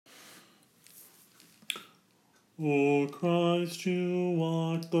O Christ, you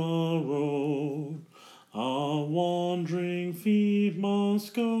walk the road, our wandering feet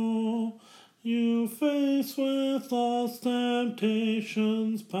must go. You face with us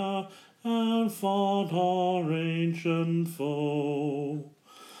temptation's power, and fought our ancient foe.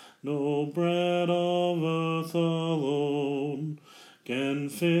 No bread of earth alone can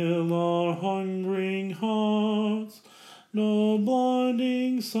fill our hungering hearts, no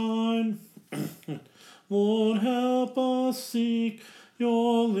blinding sign Lord, help us seek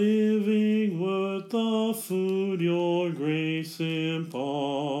your living word, the food your grace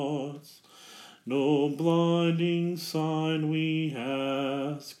imparts. No blinding sign we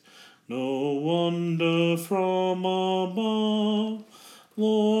ask, no wonder from above.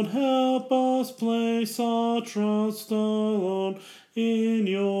 Lord, help us place our trust alone in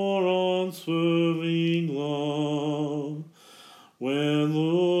your unswerving love. When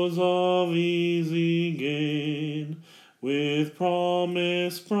lures of easy gain with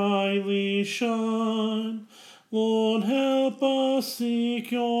promise brightly shine, Lord, help us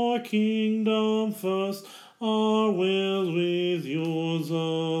seek your kingdom first, our wills with yours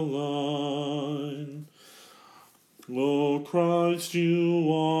align. O Christ, you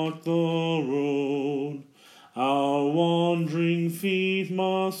walk the road, our wandering feet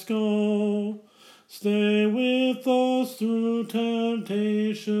must go. Stay with us through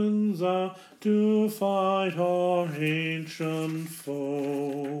temptations out to fight our ancient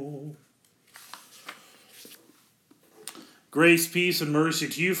foe. Grace, peace, and mercy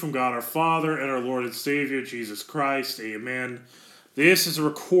to you from God our Father and our Lord and Savior, Jesus Christ. Amen. This is a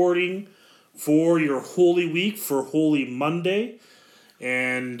recording for your Holy Week, for Holy Monday.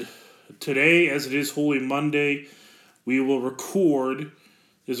 And today, as it is Holy Monday, we will record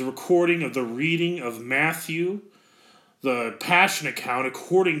is a recording of the reading of Matthew, the Passion account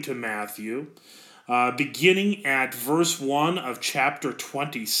according to Matthew, beginning at verse 1 of chapter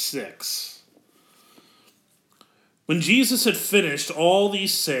 26. When Jesus had finished all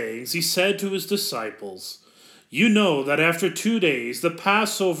these sayings, he said to his disciples, "You know that after 2 days the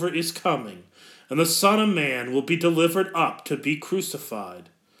Passover is coming, and the Son of Man will be delivered up to be crucified."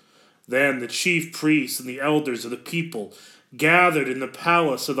 Then the chief priests and the elders of the people gathered in the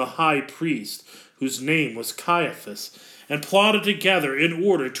palace of the high priest, whose name was Caiaphas, and plotted together in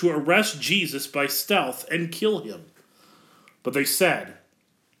order to arrest Jesus by stealth and kill him. But they said,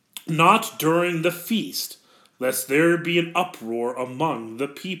 "Not during the feast, lest there be an uproar among the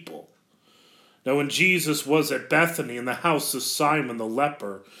people." Now when Jesus was at Bethany in the house of Simon the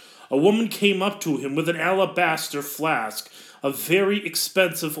leper, a woman came up to him with an alabaster flask of very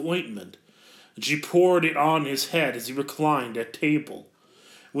expensive ointment, and she poured it on his head as he reclined at table.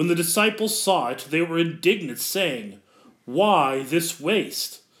 When the disciples saw it, they were indignant, saying, "Why this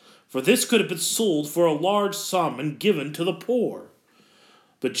waste? For this could have been sold for a large sum and given to the poor."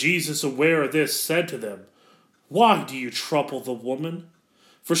 But Jesus, aware of this, said to them, "Why do you trouble the woman?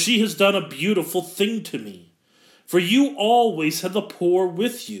 For she has done a beautiful thing to me. For you always have the poor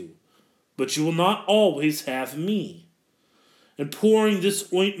with you, but you will not always have me. And pouring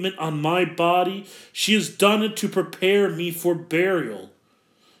this ointment on my body, she has done it to prepare me for burial.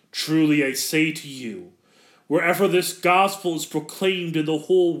 Truly I say to you, wherever this gospel is proclaimed in the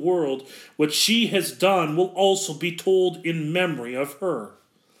whole world, what she has done will also be told in memory of her."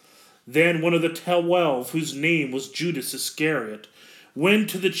 Then one of the 12, whose name was Judas Iscariot, went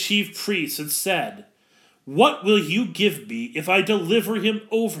to the chief priests and said, "What will you give me if I deliver him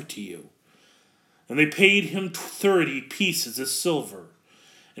over to you?" And they paid him 30 pieces of silver.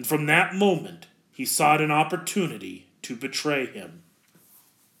 And from that moment he sought an opportunity to betray him.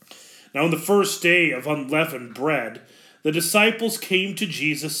 Now on the first day of unleavened bread, the disciples came to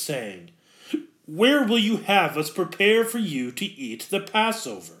Jesus, saying, "Where will you have us prepare for you to eat the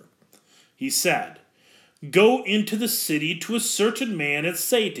Passover?" He said, "Go into the city to a certain man and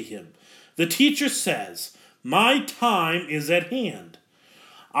say to him, 'The teacher says, my time is at hand.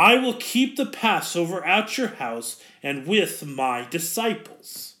 I will keep the Passover at your house and with my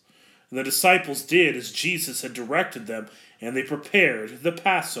disciples.'" And the disciples did as Jesus had directed them, and they prepared the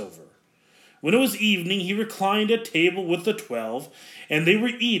Passover. When it was evening, he reclined at table with the 12, and they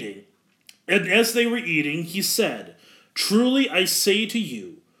were eating. And as they were eating, he said, "Truly I say to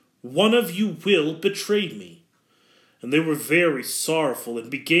you, one of you will betray me." And they were very sorrowful,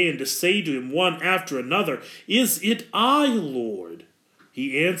 and began to say to him one after another, "Is it I, Lord?"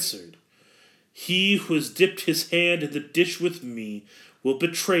 He answered, "He who has dipped his hand in the dish with me will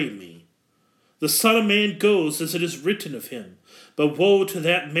betray me. The Son of Man goes as it is written of him, but woe to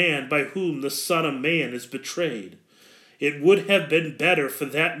that man by whom the Son of Man is betrayed. It would have been better for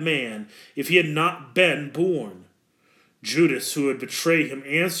that man if he had not been born." Judas, who had betrayed him,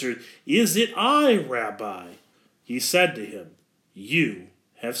 answered, "Is it I, Rabbi?" He said to him, "You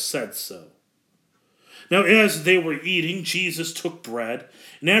have said so." Now as they were eating, Jesus took bread,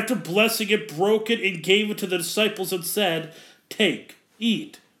 and after blessing it, broke it and gave it to the disciples and said, "Take,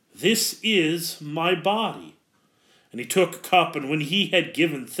 eat, this is my body." And he took a cup, and when he had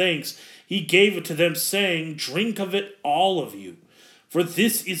given thanks, he gave it to them, saying, "Drink of it, all of you. For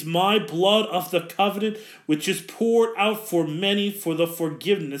this is my blood of the covenant, which is poured out for many for the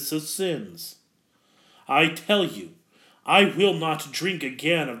forgiveness of sins. I tell you, I will not drink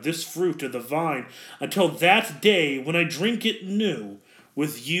again of this fruit of the vine until that day when I drink it new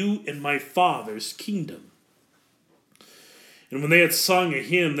with you in my Father's kingdom." And when they had sung a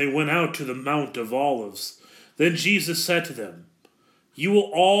hymn, they went out to the Mount of Olives. Then Jesus said to them, "You will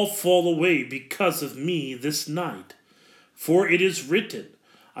all fall away because of me this night. For it is written,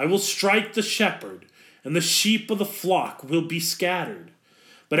 I will strike the shepherd, and the sheep of the flock will be scattered.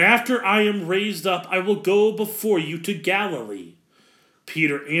 But after I am raised up, I will go before you to Galilee."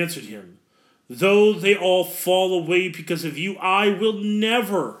 Peter answered him, "Though they all fall away because of you, I will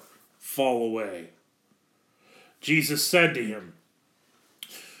never fall away." Jesus said to him,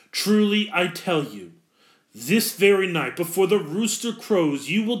 "Truly I tell you, this very night before the rooster crows,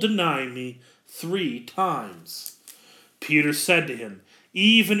 you will deny me 3 times. Peter said to him,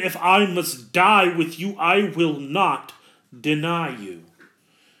 "Even if I must die with you, I will not deny you."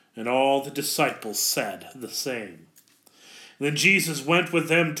 And all the disciples said the same. Then Jesus went with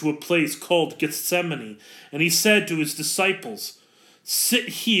them to a place called Gethsemane, and he said to his disciples, "Sit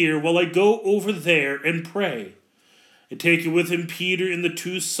here while I go over there and pray." And taking with him Peter and the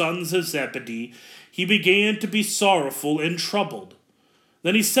 2 sons of Zebedee, he began to be sorrowful and troubled.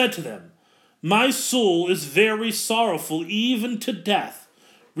 Then he said to them, "My soul is very sorrowful, even to death.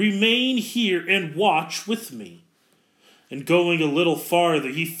 Remain here and watch with me." And going a little farther,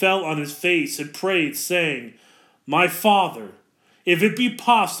 he fell on his face and prayed, saying, "My Father, if it be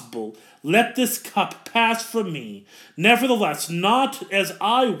possible, let this cup pass from me. Nevertheless, not as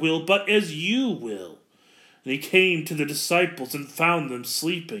I will, but as you will." And he came to the disciples and found them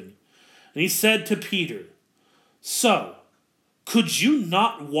sleeping. And he said to Peter, "So, could you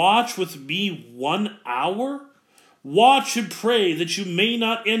not watch with me 1 hour? Watch and pray that you may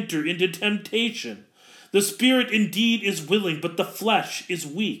not enter into temptation. The spirit indeed is willing, but the flesh is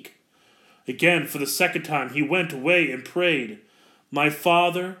weak." Again, for the 2nd time, he went away and prayed, "My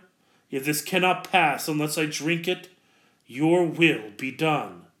Father, if this cannot pass unless I drink it, your will be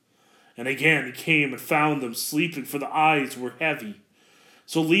done." And again he came and found them sleeping, for the eyes were heavy.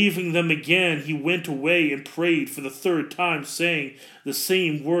 So leaving them again, he went away and prayed for the 3rd time, saying the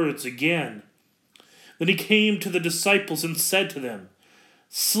same words again. Then he came to the disciples and said to them,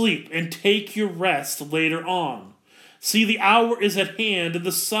 "Sleep and take your rest later on. See, the hour is at hand, and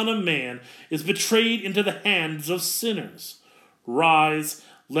the Son of Man is betrayed into the hands of sinners. Rise,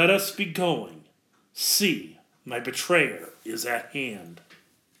 let us be going. See, my betrayer is at hand."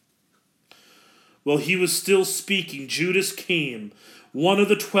 While he was still speaking, Judas came, one of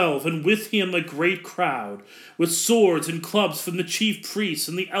the 12, and with him a great crowd, with swords and clubs from the chief priests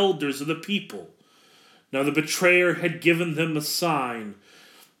and the elders of the people. Now the betrayer had given them a sign,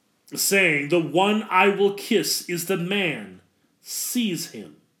 saying, "The one I will kiss is the man. Seize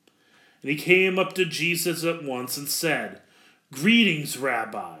him." And he came up to Jesus at once and said, "Greetings,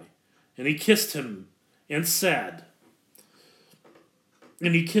 Rabbi." And he kissed him. Jesus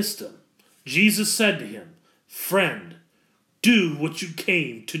said to him, "Friend, do what you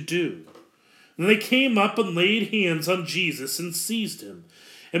came to do." And they came up and laid hands on Jesus and seized him.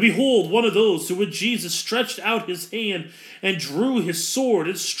 And behold, one of those who were with Jesus stretched out his hand and drew his sword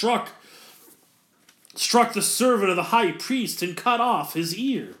and struck the servant of the high priest and cut off his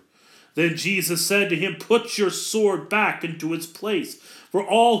ear. Then Jesus said to him, "Put your sword back into its place, for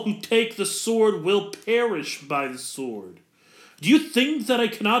all who take the sword will perish by the sword. Do you think that I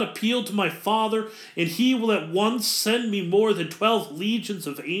cannot appeal to my Father, and he will at once send me more than 12 legions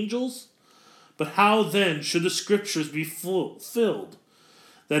of angels? But how then should the scriptures be fulfilled,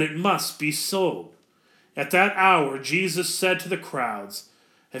 that it must be so?" At that hour Jesus said to the crowds,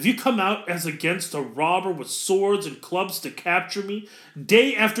 "Have you come out as against a robber with swords and clubs to capture me?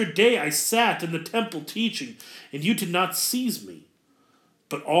 Day after day I sat in the temple teaching, and you did not seize me.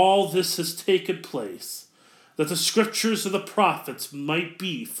 But all this has taken place, that the scriptures of the prophets might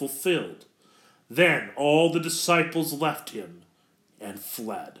be fulfilled." Then all the disciples left him and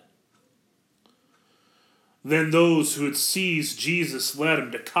fled. Then those who had seized Jesus led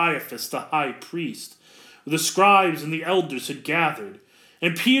him to Caiaphas the high priest, where the scribes and the elders had gathered.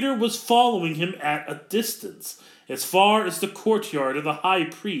 And Peter was following him at a distance, as far as the courtyard of the high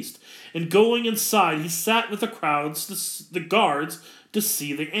priest. And going inside, he sat with the guards, to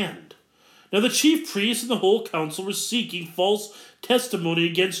see the end. Now the chief priests and the whole council were seeking false testimony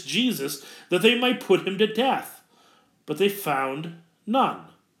against Jesus, that they might put him to death. But they found none,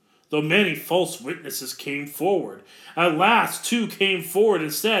 though many false witnesses came forward. At last 2 came forward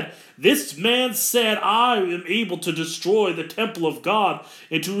and said, "This man said, I am able to destroy the temple of God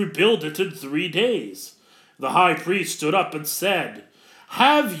and to rebuild it in 3 days." The high priest stood up and said,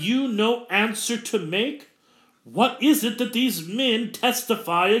 "Have you no answer to make? What is it that these men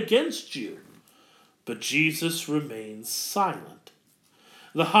testify against you?" But Jesus remained silent.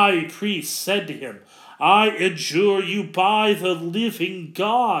 The high priest said to him, "I adjure you by the living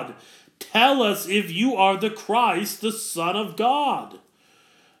God, tell us if you are the Christ, the Son of God."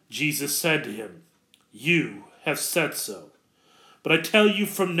 Jesus said to him, "You have said so. But I tell you,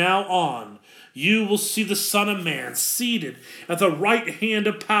 from now on, you will see the Son of Man seated at the right hand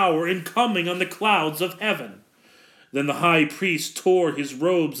of power and coming on the clouds of heaven." Then the high priest tore his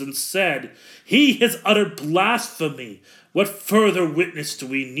robes and said, "He has uttered blasphemy. What further witness do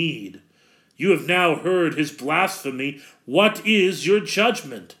we need? You have now heard his blasphemy. What is your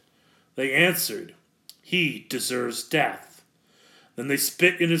judgment?" They answered, "He deserves death." Then they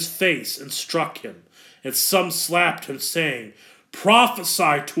spit in his face and struck him, and some slapped him, saying,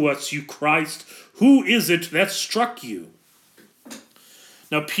 "Prophesy to us, you Christ. Who is it that struck you?"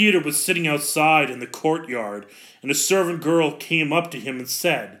 Now Peter was sitting outside in the courtyard, and a servant girl came up to him and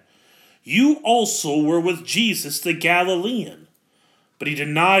said, "You also were with Jesus the Galilean." But he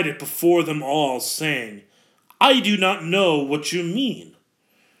denied it before them all, saying, "I do not know what you mean."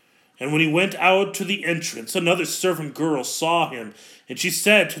 And when he went out to the entrance, another servant girl saw him, and she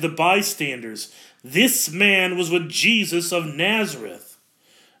said to the bystanders, "This man was with Jesus of Nazareth."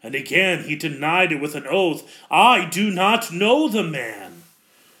 And again he denied it with an oath, "I do not know the man."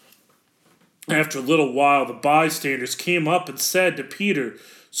 After a little while, the bystanders came up and said to Peter,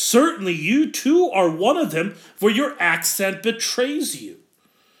 "Certainly you too are one of them, for your accent betrays you."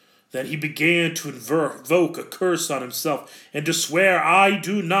 Then he began to invoke a curse on himself and to swear, "I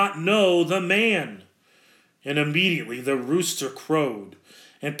do not know the man." And immediately the rooster crowed,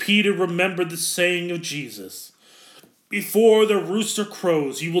 and Peter remembered the saying of Jesus, "Before the rooster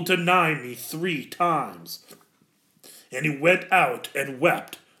crows, you will deny me 3 times." And he went out and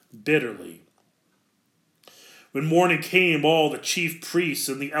wept bitterly. When morning came, all the chief priests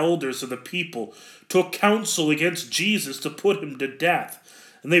and the elders of the people took counsel against Jesus to put him to death.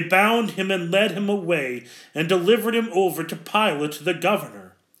 And they bound him and led him away and delivered him over to Pilate the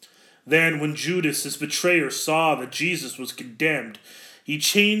governor. Then when Judas his betrayer saw that Jesus was condemned, he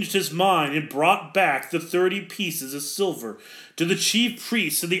changed his mind and brought back the 30 pieces of silver to the chief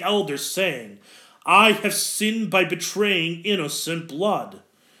priests and the elders, saying, "I have sinned by betraying innocent blood."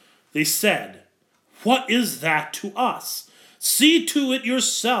 They said, "What is that to us? See to it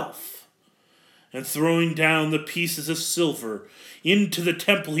yourself." And throwing down the pieces of silver into the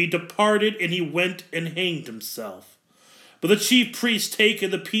temple, he departed, and he went and hanged himself. But the chief priests, taking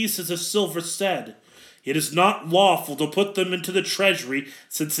the pieces of silver, said, "It is not lawful to put them into the treasury,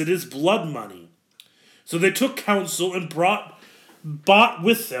 since it is blood money." So they took counsel and bought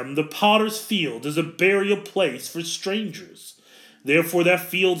with them the potter's field as a burial place for strangers. Therefore that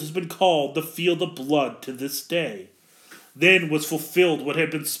field has been called the field of blood to this day. Then was fulfilled what had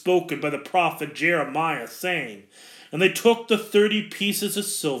been spoken by the prophet Jeremiah, saying, "And they took the 30 pieces of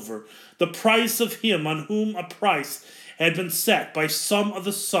silver, the price of him on whom a price had been set by some of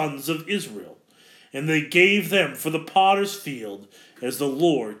the sons of Israel, and they gave them for the potter's field, as the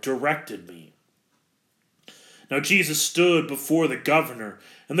Lord directed me." Now Jesus stood before the governor,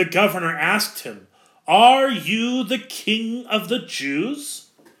 and the governor asked him, "Are you the king of the Jews?"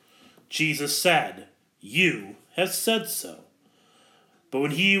 Jesus said, "You have said so." But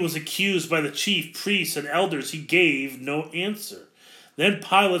when he was accused by the chief priests and elders, he gave no answer. Then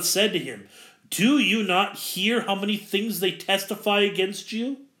Pilate said to him, "Do you not hear how many things they testify against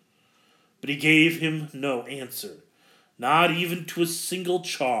you?" But he gave him no answer, not even to a single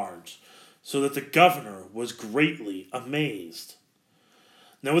charge, so that the governor was greatly amazed.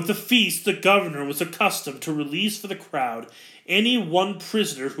 Now at the feast the governor was accustomed to release for the crowd any one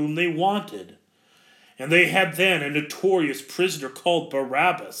prisoner whom they wanted. And they had then a notorious prisoner called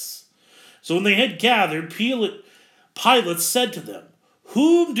Barabbas. So when they had gathered, Pilate said to them,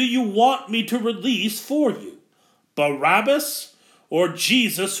 "Whom do you want me to release for you, Barabbas or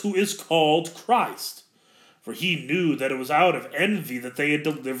Jesus, who is called Christ?" For he knew that it was out of envy that they had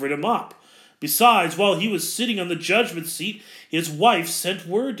delivered him up. Besides, while he was sitting on the judgment seat, his wife sent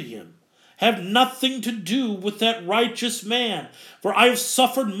word to him, "Have nothing to do with that righteous man, for I have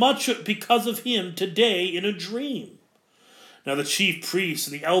suffered much because of him today in a dream." Now the chief priests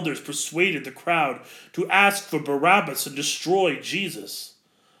and the elders persuaded the crowd to ask for Barabbas and destroy Jesus.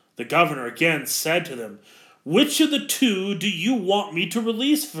 The governor again said to them, "Which of the two do you want me to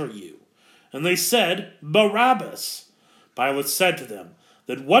release for you?" And they said, "Barabbas." Pilate said to them,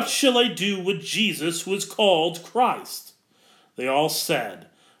 "Then what shall I do with Jesus who is called Christ?" They all said,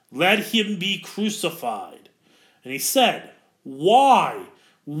 "Let him be crucified." And he said, "Why?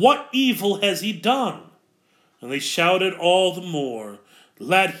 What evil has he done?" And they shouted all the more,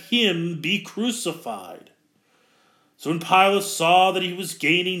 "Let him be crucified." So when Pilate saw that he was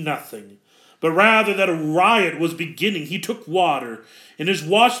gaining nothing, but rather that a riot was beginning, he took water and has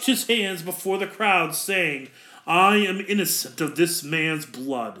washed his hands before the crowd, saying, "I am innocent of this man's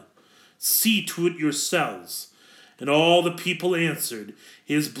blood. See to it yourselves." And all the people answered,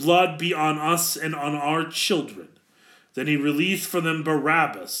 "His blood be on us and on our children." Then he released for them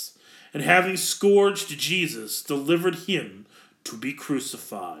Barabbas, and having scourged Jesus, delivered him to be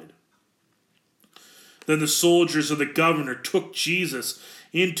crucified. Then the soldiers of the governor took Jesus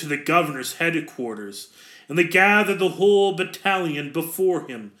into the governor's headquarters, and they gathered the whole battalion before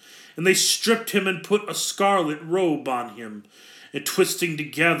him, and they stripped him and put a scarlet robe on him, and twisting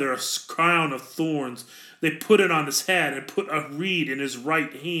together a crown of thorns, they put it on his head and put a reed in his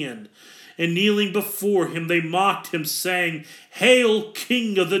right hand. And kneeling before him, they mocked him, saying, "Hail,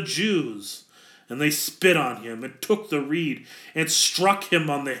 King of the Jews!" And they spit on him, and took the reed, and struck him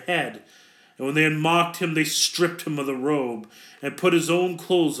on the head. And when they had mocked him, they stripped him of the robe, and put his own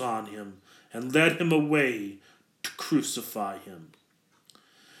clothes on him, and led him away to crucify him.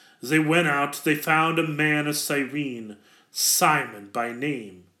 As they went out, they found a man of Cyrene, Simon by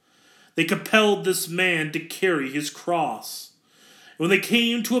name. They compelled this man to carry his cross. When they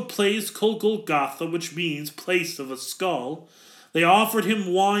came to a place called Golgotha, which means place of a skull, they offered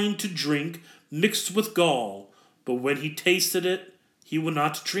him wine to drink mixed with gall, but when he tasted it, he would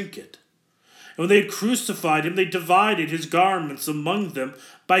not drink it. And when they had crucified him, they divided his garments among them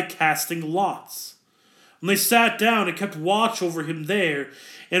by casting lots. When they sat down and kept watch over him there,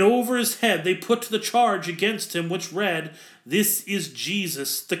 and over his head they put the charge against him, which read, "This is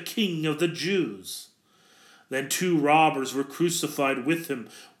Jesus, the King of the Jews." Then 2 robbers were crucified with him,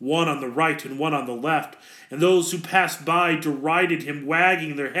 one on the right and one on the left. And those who passed by derided him,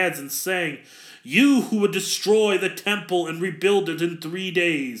 wagging their heads and saying, "You who would destroy the temple and rebuild it in 3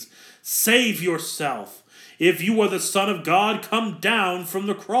 days, save yourself. If you are the Son of God, come down from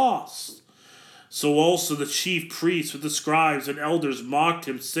the cross." So also the chief priests with the scribes and elders mocked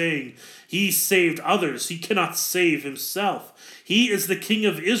him, saying, "He saved others, he cannot save himself. He is the King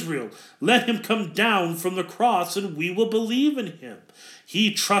of Israel. Let him come down from the cross, and we will believe in him.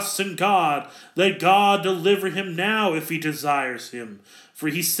 He trusts in God. Let God deliver him now if he desires him. For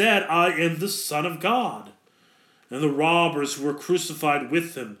he said, 'I am the Son of God.'" And the robbers who were crucified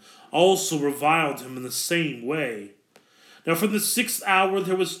with him also reviled him in the same way. Now from the 6th hour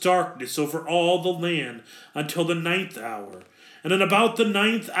there was darkness over all the land until the 9th hour. And in about the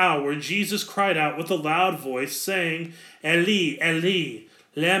 9th hour Jesus cried out with a loud voice, saying, "Eli, Eli,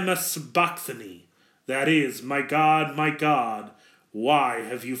 lema sabachthani?" That is, my God, why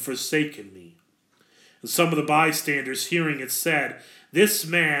have you forsaken me?" And some of the bystanders hearing it said, "This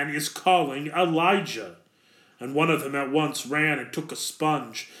man is calling Elijah." And one of them at once ran and took a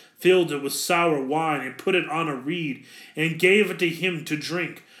sponge, filled it with sour wine, and put it on a reed, and gave it to him to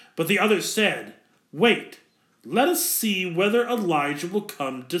drink. But the other said, "Wait, let us see whether Elijah will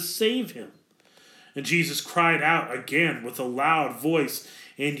come to save him." And Jesus cried out again with a loud voice,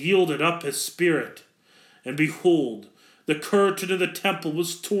 and yielded up his spirit. And behold, the curtain of the temple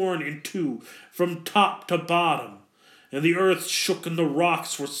was torn in two from top to bottom, and the earth shook and the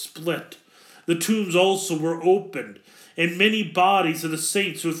rocks were split. The tombs also were opened, and many bodies of the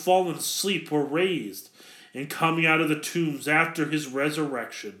saints who had fallen asleep were raised. And coming out of the tombs after his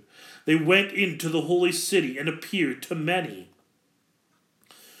resurrection, they went into the holy city and appeared to many.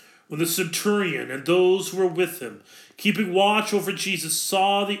 When the centurion and those who were with him, keeping watch over Jesus,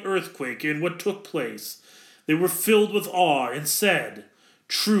 saw the earthquake and what took place, they were filled with awe and said,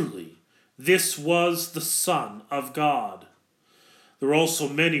 "Truly, this was the Son of God." There were also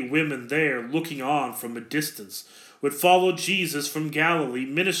many women there looking on from a distance, who had followed Jesus from Galilee,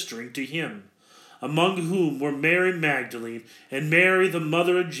 ministering to him, among whom were Mary Magdalene, and Mary the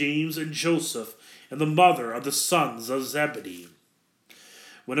mother of James and Joseph, and the mother of the sons of Zebedee.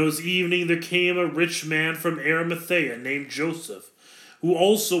 When it was evening, there came a rich man from Arimathea named Joseph, who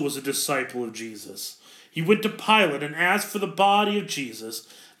also was a disciple of Jesus. He went to Pilate and asked for the body of Jesus.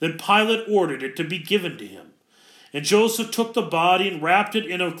 Then Pilate ordered it to be given to him. And Joseph took the body and wrapped it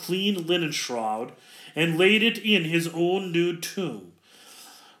in a clean linen shroud and laid it in his own new tomb,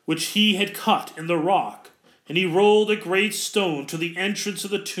 which he had cut in the rock. And he rolled a great stone to the entrance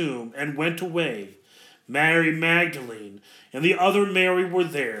of the tomb and went away. Mary Magdalene and the other Mary were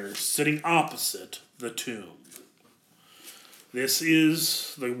there, sitting opposite the tomb. This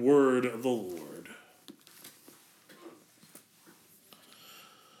is the word of the Lord.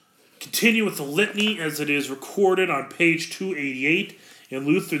 Continue with the litany as it is recorded on page 288 in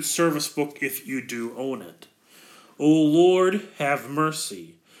Luther's service book if you do own it. O Lord, have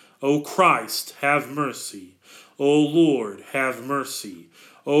mercy. O Christ, have mercy. O Lord, have mercy.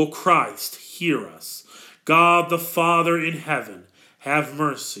 O Christ, hear us. God the Father in heaven, have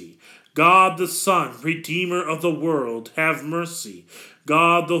mercy. God the Son, Redeemer of the world, have mercy.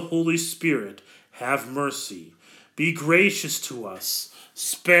 God the Holy Spirit, have mercy. Be gracious to us.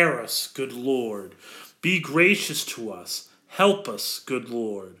 Spare us, good Lord. Be gracious to us. Help us, good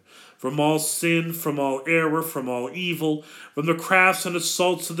Lord. From all sin, from all error, from all evil, from the crafts and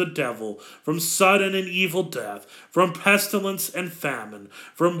assaults of the devil, from sudden and evil death, from pestilence and famine,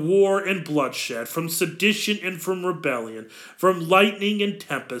 from war and bloodshed, from sedition and from rebellion, from lightning and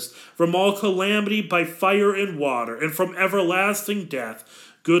tempest, from all calamity by fire and water, and from everlasting death,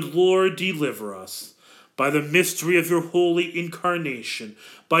 good Lord, deliver us. By the mystery of your holy incarnation,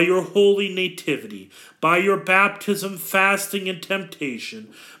 by your holy nativity, by your baptism, fasting, and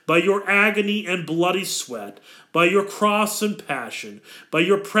temptation, by your agony and bloody sweat, by your cross and passion, by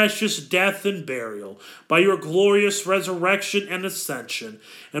your precious death and burial, by your glorious resurrection and ascension,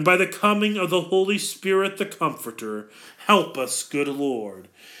 and by the coming of the Holy Spirit the Comforter, help us, good Lord.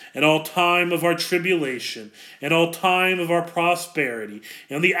 In all time of our tribulation, in all time of our prosperity,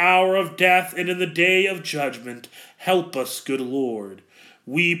 in the hour of death and in the day of judgment, help us, good Lord.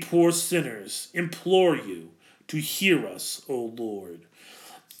 We poor sinners implore you to hear us, O Lord.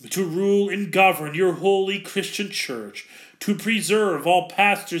 To rule and govern your holy Christian church, to preserve all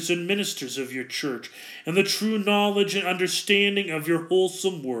pastors and ministers of your church, and the true knowledge and understanding of your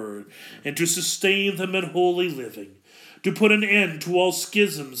wholesome word, and to sustain them in holy living, to put an end to all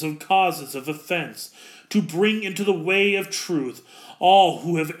schisms and causes of offense, to bring into the way of truth all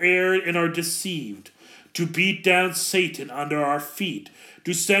who have erred and are deceived, to beat down Satan under our feet,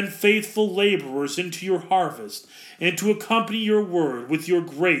 to send faithful laborers into your harvest, and to accompany your word with your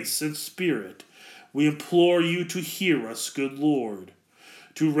grace and spirit. We implore you to hear us, good Lord,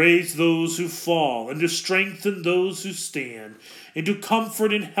 to raise those who fall, and to strengthen those who stand, and to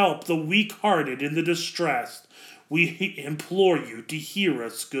comfort and help the weak-hearted and the distressed. We implore you to hear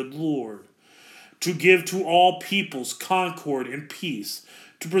us, good Lord, to give to all peoples concord and peace,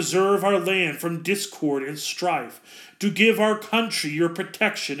 to preserve our land from discord and strife, to give our country your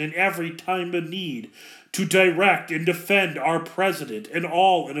protection in every time of need, to direct and defend our president and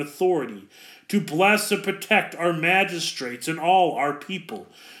all in authority, to bless and protect our magistrates and all our people,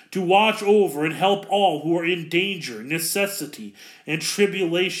 to watch over and help all who are in danger, necessity, and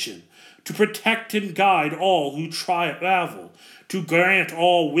tribulation, to protect and guide all who travel, to grant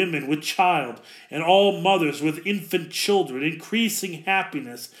all women with child and all mothers with infant children increasing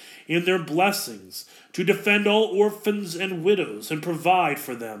happiness in their blessings, to defend all orphans and widows and provide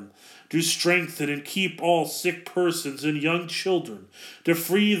for them, to strengthen and keep all sick persons and young children, to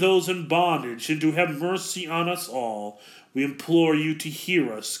free those in bondage, and to have mercy on us all. We implore you to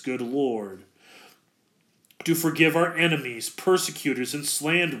hear us, good Lord. To forgive our enemies, persecutors, and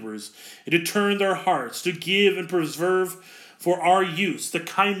slanderers, and to turn their hearts, to give and preserve for our use the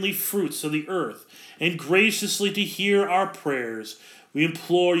kindly fruits of the earth, and graciously to hear our prayers. We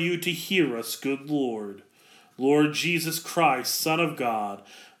implore you to hear us, good Lord. Lord Jesus Christ, Son of God,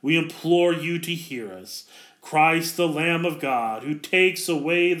 we implore you to hear us. Christ, the Lamb of God, who takes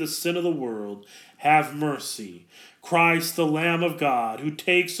away the sin of the world, have mercy. Christ, the Lamb of God, who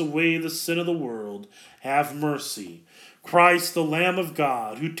takes away the sin of the world, have mercy. Christ, the Lamb of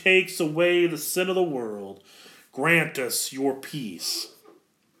God, who takes away the sin of the world, grant us your peace.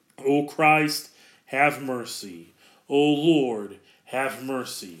 O Christ, have mercy. O Lord, have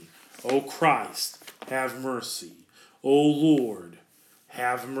mercy. O Christ, have mercy. O Lord,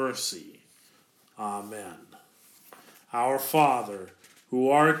 have mercy. Amen. Our Father, who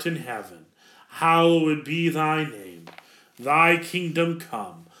art in heaven, hallowed be thy name. Thy kingdom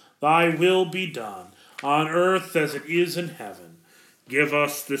come, thy will be done, on earth as it is in heaven. Give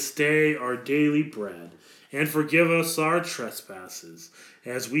us this day our daily bread, and forgive us our trespasses,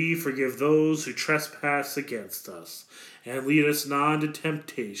 as we forgive those who trespass against us. And lead us not into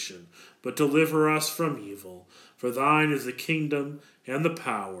temptation, but deliver us from evil. For thine is the kingdom, and the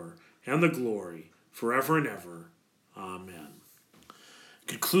power, and the glory, forever and ever. Amen.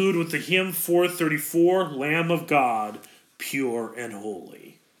 Conclude with the hymn 434, Lamb of God, pure and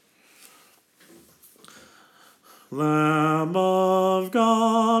holy. Lamb of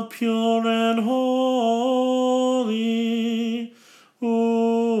God, pure and holy,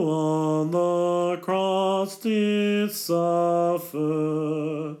 who on the cross did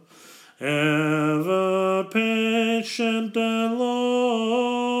suffer, ever patient and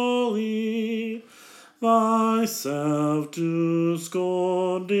lowly, thyself to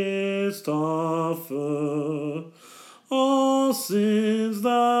scorn didst offer, all sins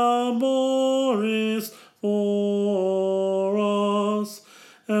thou borest for us,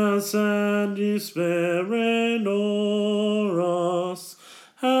 and sad despairing o'er us.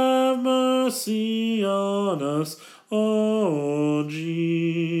 Have mercy on us, O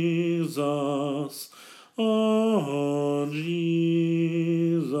Jesus, O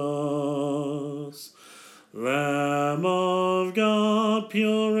Jesus. Lamb of God,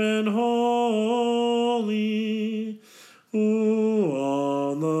 pure and holy, who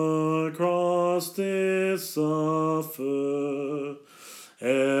on the cross did suffer,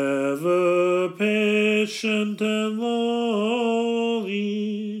 ever patient and lowly,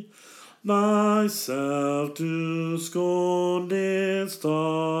 thyself to scorn didst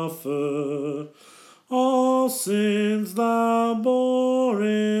offer, all sins thou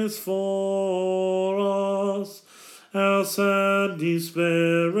borest for us, else and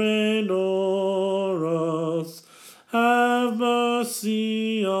despairing o'er us. Have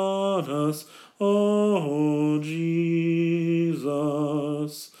mercy on us, O Jesus,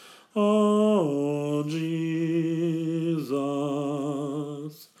 O Jesus.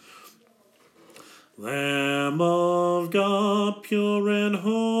 Lamb of God, pure and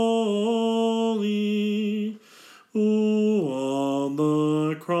holy, who on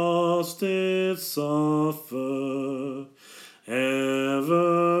the cross did suffer,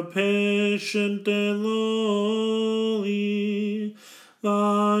 ever patient and lowly,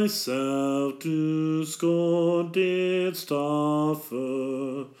 thyself to scorn didst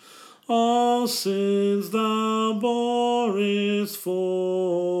offer, all sins thou borest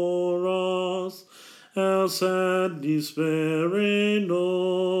for us, else and despairing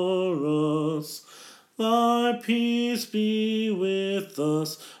o'er us. Thy peace be with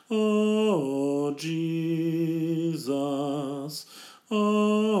us, O Jesus, O